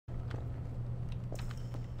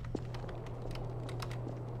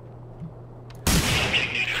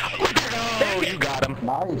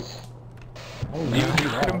Nice. You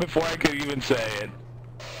got him before I could even say it.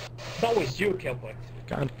 It's always you, Killplex.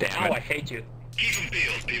 God damn Oh, it. I hate you. Keep them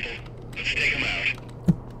peeled, people. Let's take them out.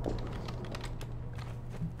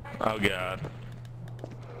 Oh god.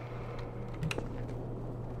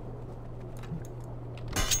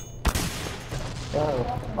 Oh,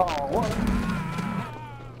 what?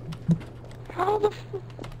 How the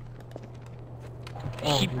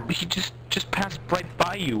He just passed right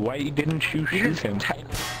by you. Why didn't you shoot him?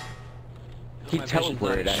 He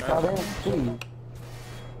teleported. I didn't see.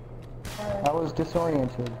 I was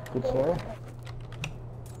disoriented, good sir.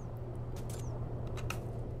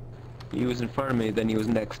 He was in front of me, then he was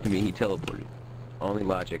next to me, he teleported. Only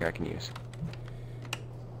logic I can use.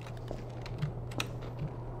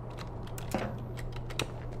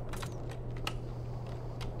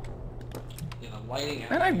 Yeah, the lighting.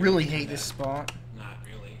 Man, I really hate this spot. Not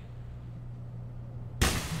really.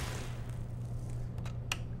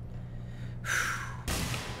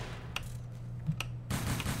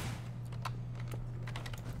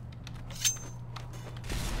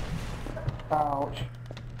 Ouch.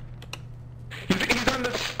 He's on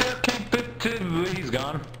the staircase. He's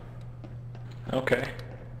gone. Okay.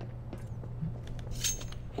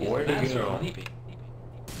 Where did he go?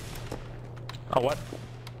 Oh, what?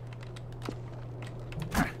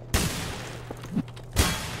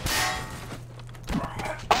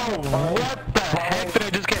 Oh, what the heck did I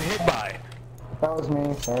just get hit by? That was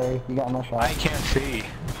me, sorry. You got my shot. I can't see.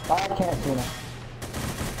 I can't see now.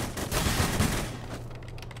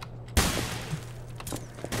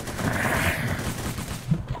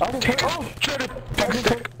 I just hit. Oh, shut it! Big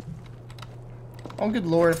stick. Oh, good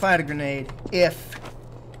lord, if I had a grenade. If.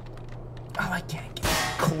 Oh, I can't get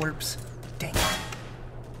a corpse. Dang it.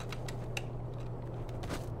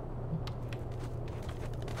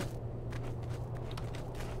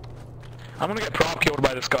 I'm gonna get prop killed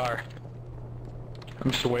by this car. I'm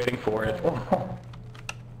just waiting for it.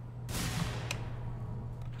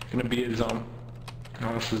 It's gonna be his Oh,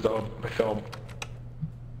 this is the film.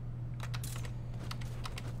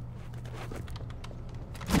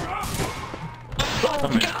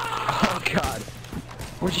 Oh god!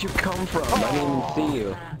 Where'd you come from? I didn't even see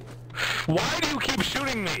you. Why do you keep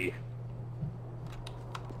shooting me?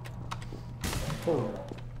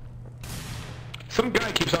 Some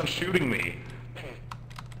guy keeps on shooting me.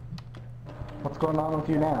 What's going on with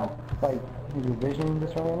you now? Like, is your vision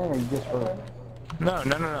disoriented or you just hurt? No.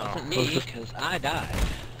 Me, because I died.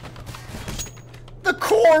 The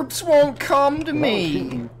corpse won't come to That would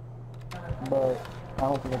shoot me! you. But I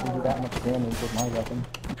don't think I can do that much damage with my weapon.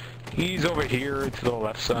 He's over here to the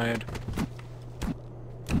left side.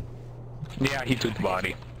 Yeah, he took the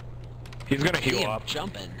body. He's gonna heal up.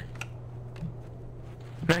 Jumping.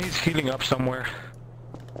 No, he's healing up somewhere.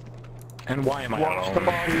 And why am I Watch alone? the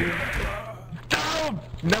body. Oh,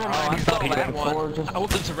 never mind, I he's saw not that healing. one. Just- I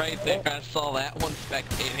was right there. I saw that one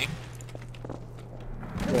spectating.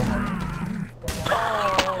 Yeah.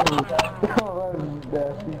 Oh, that was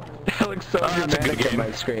nasty. That looks so That's a good dramatic game. in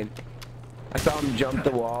My screen. I saw him jump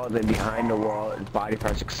the wall, then behind the wall, his body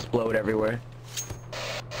parts explode everywhere.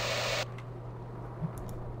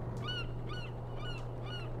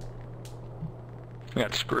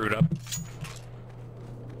 Got screwed up.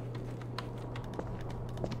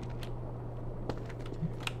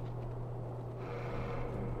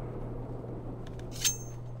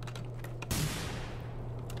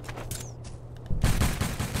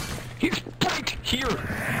 He's right here!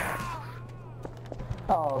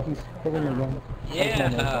 Oh, he's hitting me again. Yeah,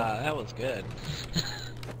 that was good.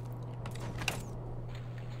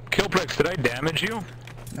 Killplex, did I damage you?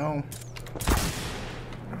 No.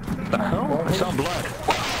 The hell? I saw blood.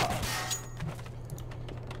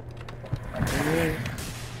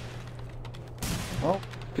 Oh,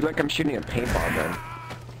 I feel like I'm shooting a paintball gun.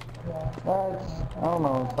 that's, I don't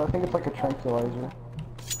know. I think it's like a tranquilizer.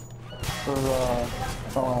 For,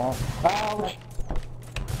 something like that. Ouch!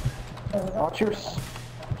 Watch your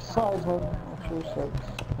sides, man. Watch your sides.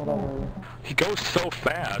 Whatever. He goes so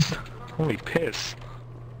fast. Holy piss.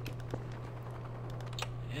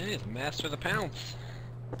 Yeah, he's master of the pounce.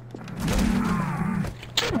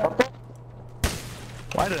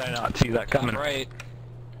 Why did I not see that coming? Right.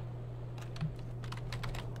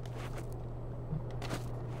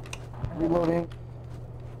 Reloading.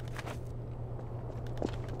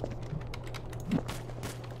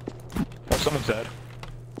 Oh, someone's dead.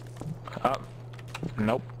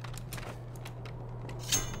 Nope.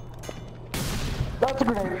 That's a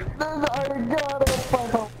grenade. I got it.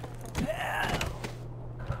 Five health.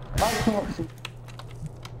 I can't see.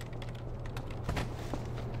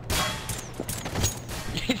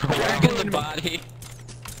 He's dragging the body.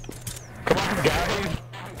 guys.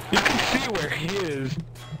 You can see where he is.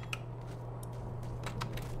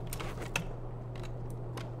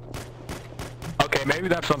 Okay, maybe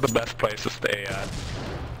that's not the best place to stay at.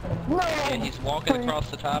 No! Yeah, he's walking across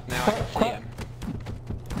the top now. I can see him.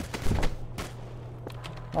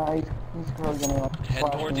 He's really gonna like Head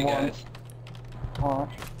slash towards me you once. guys. Watch.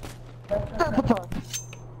 That's the time.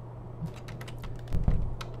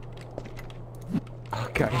 Oh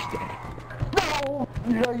god, he's dead. No!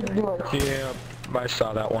 You know you do it. Yeah, I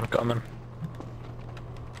saw that one coming.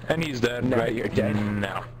 And he's dead, No, right? you're dead.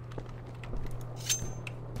 No.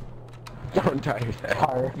 Don't tie your head.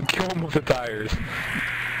 Tire. Kill him with the tires.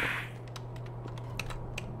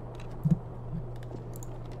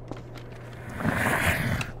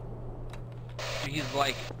 He's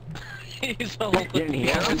like, he's holding Getting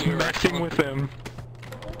I out. was messing with him.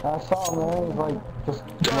 I saw him, man. He's like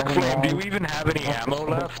just Dark running Flame, do you around. even have any ammo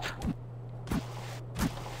left?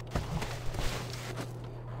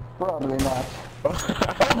 Probably not.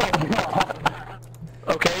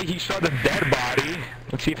 Okay, he shot a dead body.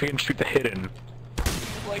 Let's see if he can shoot the hidden.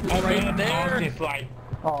 like Oh, right man, there. Is like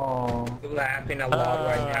Oh. laughing a lot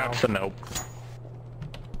right now. That's a nope.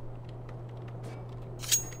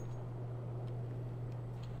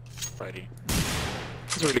 Righty.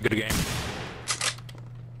 It's a really good game.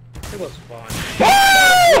 It was fun.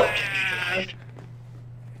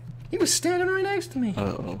 He was standing right next to me.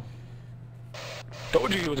 Uh-oh.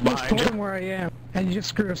 Told you he was Just behind told him you. where I am, and you just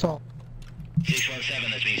screwed us all.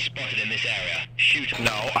 617 has been spotted in this area. Shoot him.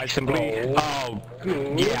 No, I simply. Oh,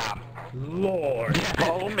 yeah. Lord.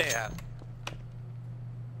 Oh man.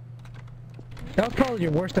 That was probably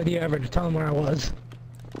your worst idea ever to tell him where I was.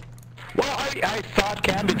 Well, I thought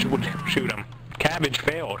Cabbage would shoot him. Cabbage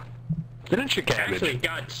failed. Didn't you, Cabbage? Actually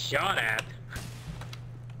got shot at.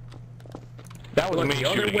 That was Look, me the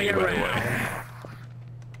other shooting way you, by the way. around.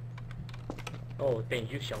 Oh, then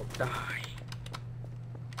you shall die.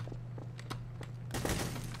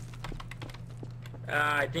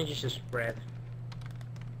 I think you should spread.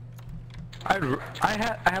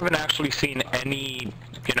 I haven't actually seen any,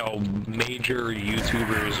 you know, major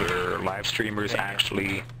YouTubers or live streamers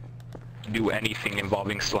actually do anything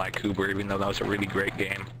involving Sly Cooper, even though that was a really great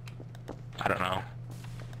game. I don't know.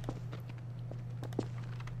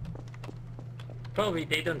 Probably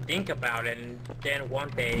they don't think about it, and then one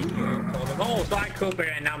day you told them, oh, Sly Cooper,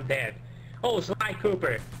 and I'm dead. Oh, Sly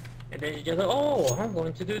Cooper. And then you just, oh, I'm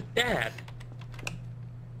going to do that.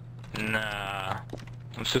 Nah.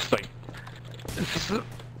 It's just like...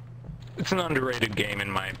 It's an underrated game in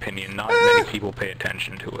my opinion. Not many people pay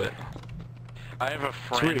attention to it. I have a It's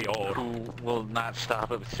friend really old. who will not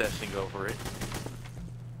stop obsessing over it.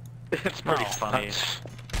 It's pretty Oh, funny. that's-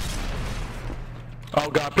 Oh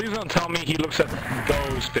god, please don't tell me he looks at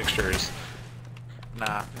those pictures.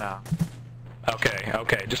 Nah. Okay,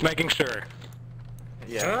 okay, just making sure.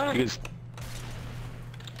 Yeah. Huh? Because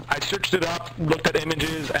I searched it up, looked at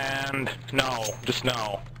images, and no, just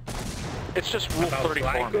no. It's just Rule About 34,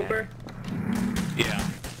 Sly man. Cooper? Yeah.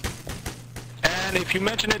 And if you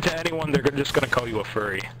mention it to anyone, they're just gonna call you a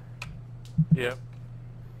furry. Yep.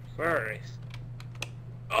 Furries.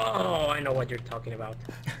 Oh, I know what you're talking about.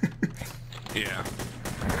 Yeah.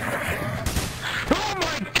 Oh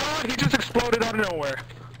my god, he just exploded out of nowhere.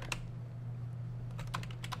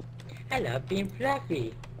 I love being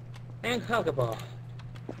fluffy and huggable.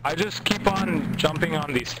 I just keep on jumping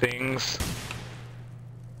on these things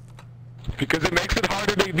because it makes it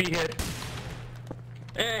harder to be hit.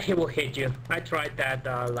 He will hit you. I tried that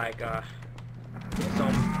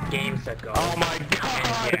some games ago. Oh my And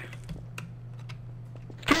god! yeah.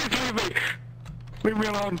 Please leave me! Leave me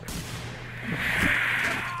alone.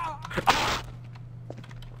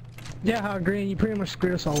 Yeah, I agree. You pretty much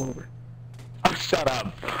screwed us all over. Oh, shut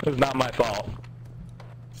up. It's not my fault.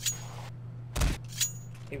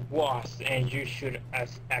 It was, and you should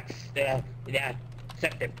accept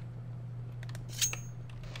it.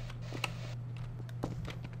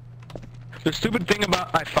 The stupid thing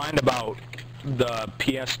I find about the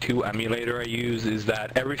PS2 emulator I use is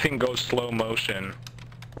that everything goes slow motion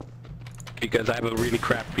because I have a really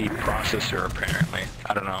crappy processor apparently.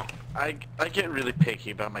 I don't know. I get really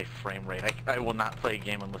picky about my frame rate. I will not play a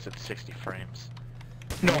game unless it's 60 frames.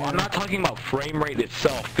 No, I'm not talking about frame rate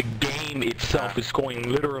itself. The game itself is going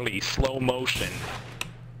literally slow motion.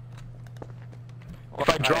 If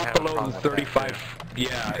I drop have a below problem with that, 35,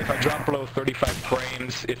 yeah, if I drop below 35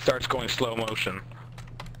 frames, it starts going slow motion.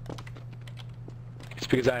 It's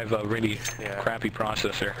because I have a really crappy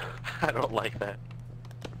processor. I don't like that.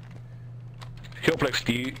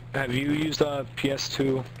 Killplex, have you used a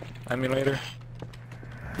PS2 emulator?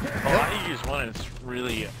 Well, I use one and it's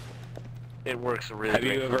really It works really Have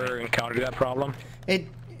you great for ever me. encountered that problem?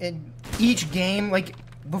 Each game, like,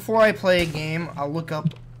 before I play a game, I'll look up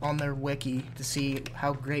on their wiki to see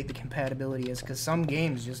how great the compatibility is, because some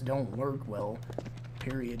games just don't work well,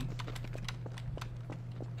 period.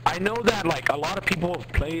 I know that, like, a lot of people have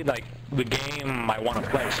played, like, the game I want to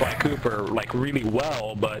play, Sly Cooper, like, really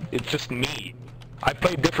well, but it's just me. I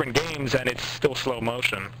played different games and it's still slow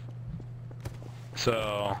motion.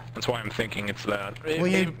 So, that's why I'm thinking it's that.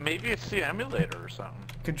 Maybe it's the emulator or something.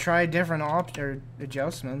 Could try different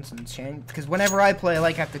adjustments and change, because whenever I play, I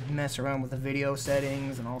like have to mess around with the video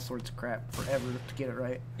settings and all sorts of crap forever to get it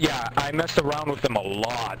right. Yeah, I messed around with them a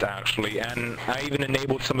lot, actually, and I even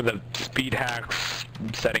enabled some of the speed hacks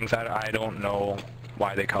settings. I don't know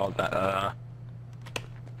why they call it that.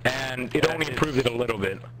 And it only improved it a little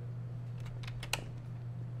bit.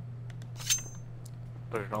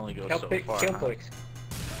 But it only goes so far. Killpix.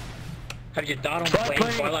 Have you thought on Try playing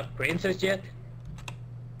playing- Twilight Princess yet?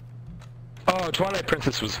 Oh, Twilight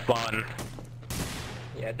Princess was fun.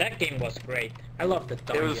 Yeah, that game was great. I love the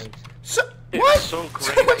It was- dungeons. So, It what? was so great.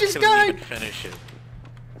 Someone I just couldn't died! even finish it.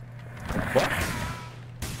 What?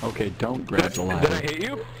 Okay, don't grab the Did I ladder. hit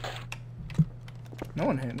you? No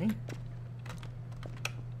one hit me.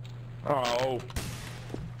 Oh.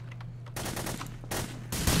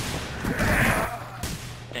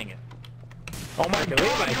 Dang it. Oh my I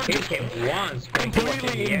believe I god, killed you're him once when he was in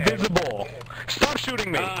completely the air. invisible. Stop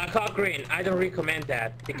shooting me. Clock Green, I don't recommend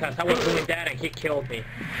that, because I was doing that and he killed me.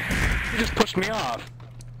 You just pushed me off.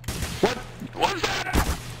 What? What's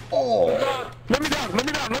that? Oh! Let me down, let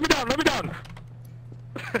me down, let me down, let me down.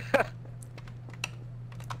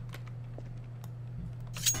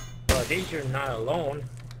 Well, at least you're not alone.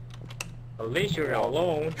 At least you're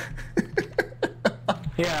alone.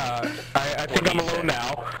 Yeah, I think I'm alone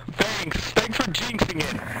now. Thanks for jinxing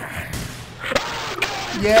it.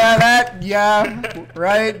 Yeah,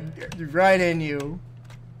 right in you.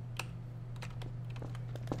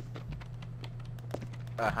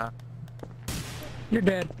 Uh-huh. You're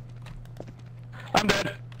dead. I'm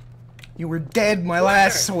dead. You were dead my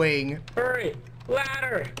last swing. Hurry!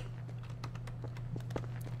 Ladder!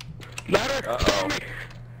 Ladder, Uh-oh. me.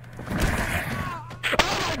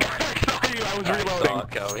 Oh my god, I saw you, I was I reloading. saw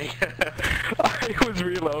it going. I was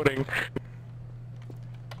reloading.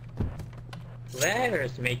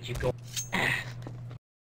 Ladders make you go